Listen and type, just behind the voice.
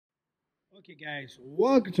Okay guys,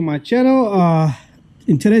 welcome to my channel.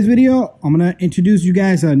 In today's video I'm gonna introduce you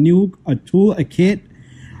guys a kit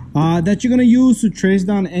that you're gonna use to trace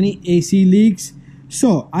down any AC leaks.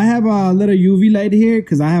 So I have a little UV light here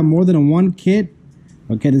because I have more than one kit.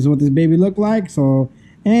 Okay, this is what this baby look like. So,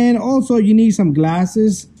 and also you need some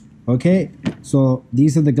glasses. Okay, so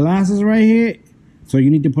these are the glasses right here. So you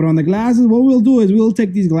need to put on the glasses. What we'll do is we'll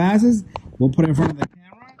take these glasses, we'll put it in front of the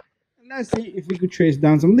camera, and let's see if we could trace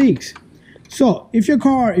down some leaks. So if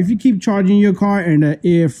you keep charging your car and the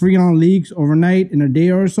Freon leaks overnight in a day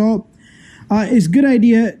or so, it's a good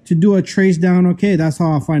idea to do a trace down. Okay, that's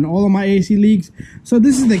how I find all of my AC leaks. So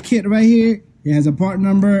this is the kit right here. It has a part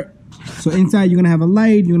number. So inside you're gonna have a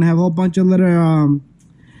light, you're gonna have a whole bunch of little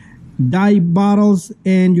dye bottles,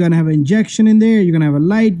 and you're gonna have an injection in there, you're gonna have a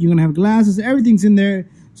light, you're gonna have glasses, everything's in there.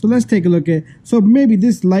 So let's take a look at, so maybe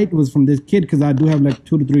this light was from this kit because I do have like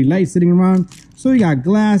 2 to 3 lights sitting around. So we got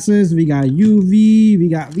glasses, we got UV, we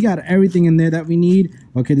got everything in there that we need.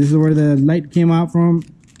 Okay, this is where the light came out from.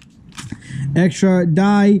 Extra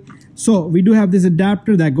dye. So we do have this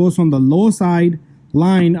adapter that goes from the low side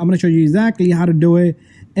line. I'm gonna show you exactly how to do it.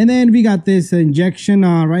 And then we got this injection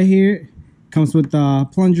right here. Comes with the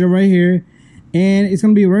plunger right here, and it's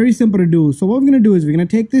gonna be very simple to do. So what we're gonna do is we're gonna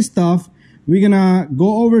take this stuff, we're gonna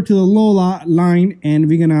go over to the low line, and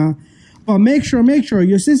we're gonna make sure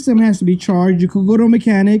your system has to be charged. You could go to a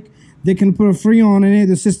mechanic, they can put a Freon in it,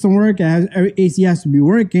 the system work as AC has to be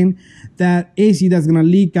working. That AC that's gonna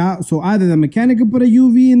leak out, so either the mechanic could put a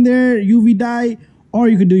UV in there, UV dye, or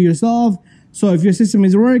you could do it yourself. So if your system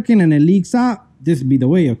is working and it leaks out, this would be the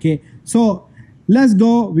way. Okay, so let's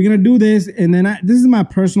go. We're gonna do this, and then this is my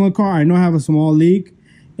personal car. I know I have a small leak,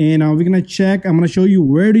 and we're gonna check. I'm gonna show you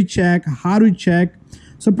where to check, how to check.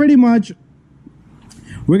 So pretty much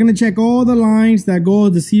we're gonna check all the lines that go,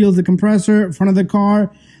 the seals, the compressor, front of the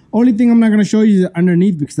car. Only thing I'm not gonna show you is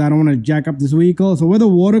underneath because I don't want to jack up this vehicle. So where the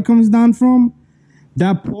water comes down from,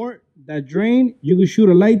 that port, that drain, you can shoot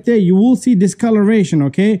a light there, you will see discoloration.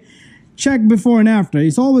 Okay, check before and after.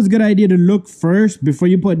 It's always a good idea to look first before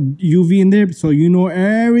you put UV in there, so you know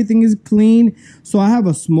everything is clean. So I have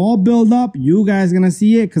a small buildup. You guys gonna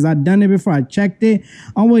see it because I've done it before. I checked it.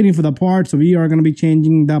 I'm waiting for the part, so we are gonna be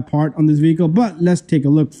changing that part on this vehicle, but let's take a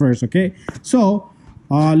look first. Okay, so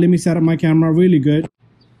let me set up my camera really good.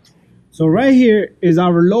 So right here is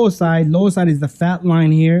our low side. Low side is the fat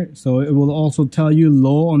line here, so it will also tell you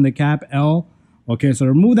low on the cap, L. Okay, so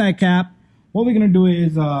remove that cap. What we're gonna do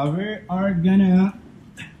is we are gonna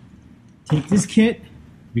take this kit.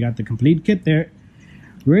 We got the complete kit there.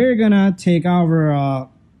 We're gonna take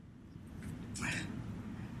our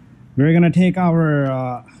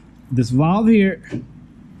this valve here.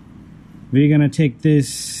 We're gonna take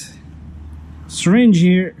this syringe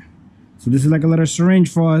here. So this is like a little syringe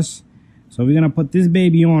for us. So we're gonna put this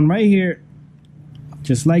baby on right here,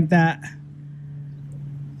 just like that.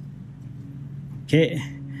 Okay.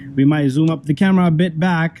 We might zoom up the camera a bit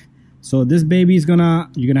back. So this baby is you're gonna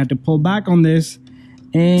have to pull back on this,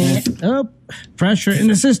 and pressure in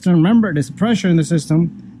the system. Remember, there's pressure in the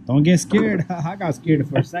system. Don't get scared. I got scared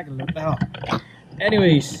for a second. What the hell?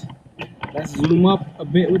 Anyways, let's zoom up a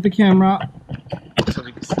bit with the camera so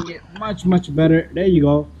we can see it much better. There you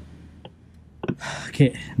go.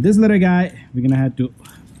 Okay, this little guy, we're gonna have to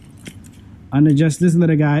unadjust this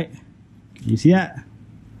little guy. Can you see that?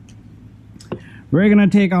 We're gonna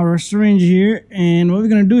take our syringe here, and what we're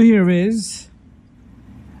gonna do here is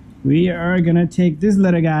we are gonna take this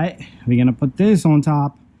little guy, we're gonna put this on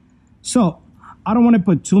top. So I don't want to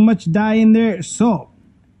put too much dye in there, so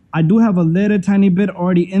I do have a little tiny bit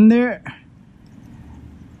already in there.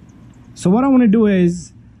 So what I want to do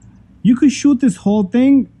is, you could shoot this whole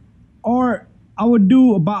thing, or I would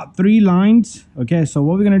do about 3 lines. Okay, so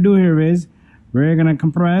what we're gonna do here is we're gonna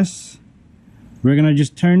compress, we're gonna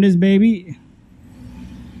just turn this baby,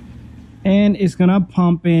 and it's gonna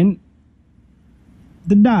pump in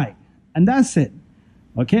the dye, and that's it.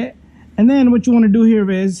 Okay, and then what you want to do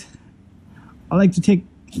here is, I like to take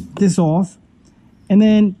this off and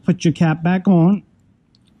then put your cap back on.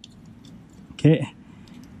 Okay,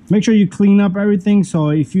 make sure you clean up everything. So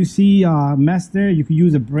if you see a mess there, you can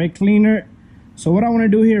use a brake cleaner. So what I want to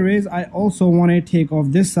do here is I also want to take off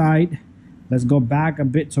this side. Let's go back a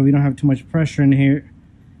bit so we don't have too much pressure in here.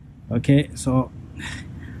 Okay, so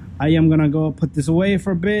I am gonna go put this away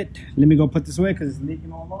for a bit. Let me go put this away because it's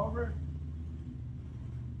leaking all over.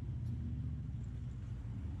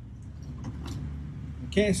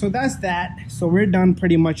 Okay, so that's that. So we're done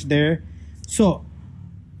pretty much there. So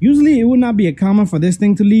usually it would not be a common for this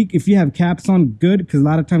thing to leak if you have caps on, good, because a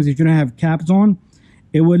lot of times if you don't have caps on,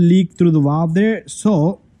 it would leak through the valve there.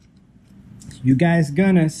 So you guys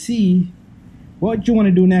gonna see what you want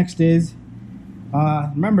to do next is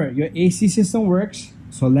remember your AC system works,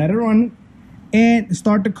 so let it run and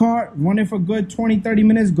start the car, run it for good 20-30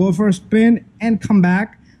 minutes, go for a spin and come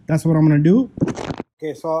back. That's what I'm gonna do.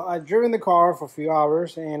 Okay, so I've driven the car for a few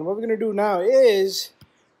hours, and what we're gonna do now is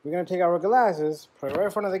we're gonna take our glasses, put it right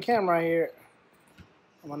in front of the camera here.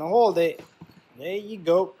 I'm gonna hold it. There you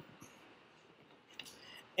go.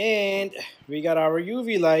 And we got our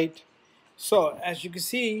UV light. So as you can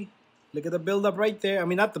see, look at the buildup right there. I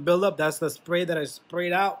mean, not the buildup, that's the spray that I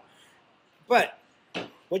sprayed out. But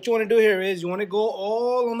what you want to do here is you want to go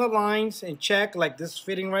all on the lines and check, like this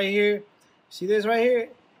fitting right here. See this right here?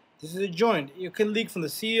 This is a joint. It can leak from the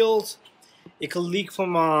seals. It could leak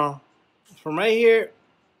from right here.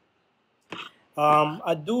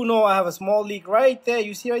 I do know I have a small leak right there.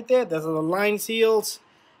 You see right there? Those are the line seals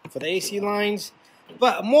for the AC lines.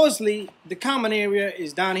 But mostly the common area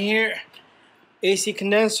is down here. AC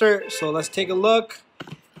condenser. So let's take a look.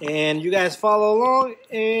 And you guys follow along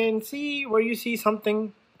and see where you see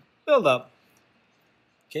something build up.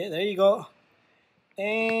 Okay, there you go.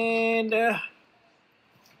 And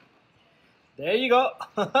there you go.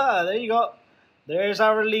 There you go. There's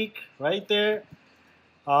our leak right there.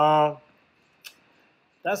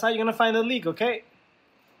 That's how you're gonna find the leak, okay?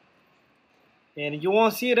 And you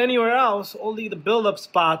won't see it anywhere else, only the buildup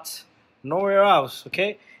spots, nowhere else,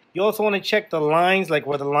 okay? You also want to check the lines, like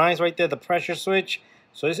where the lines right there, the pressure switch.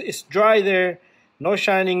 So it's dry there, no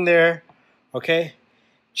shining there, okay?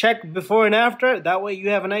 Check before and after, that way you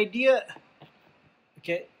have an idea,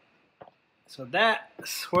 okay? So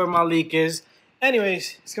that's where my leak is.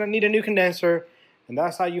 Anyways, it's gonna need a new condenser, and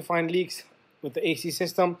that's how you find leaks with the AC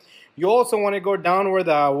system. You also want to go down where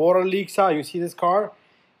the water leaks are. You see this car?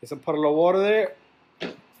 There's a puddle of water there.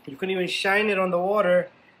 You can even shine it on the water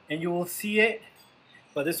and you will see it.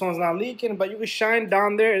 But this one's not leaking, but you can shine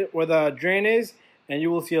down there where the drain is and you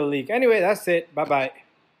will see a leak. Anyway, that's it. Bye-bye.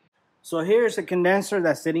 So here's a condenser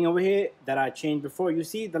that's sitting over here that I changed before. You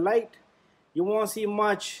see the light? You won't see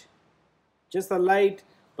much, just the light.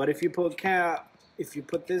 But if you put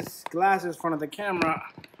this glasses in front of the camera,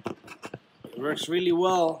 it works really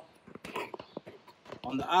well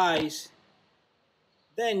on the eyes.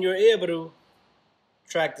 Then you're able to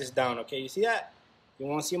track this down, okay? You see that? You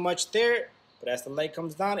won't see much there, but as the light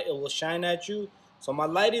comes down, it will shine at you. So my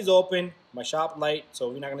light is open, my shop light, so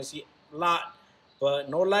we're not gonna see a lot, but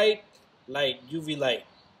no light, UV light.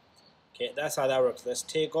 Okay, that's how that works. Let's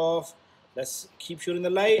take off, let's keep shooting the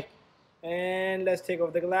light, and let's take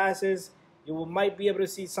off the glasses. You might be able to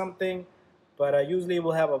see something, but usually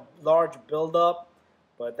we'll have a large buildup,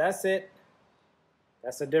 but that's it.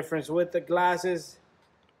 That's the difference with the glasses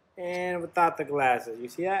and without the glasses. You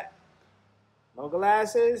see that? No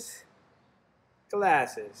glasses,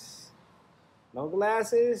 glasses. No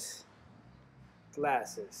glasses,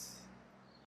 glasses.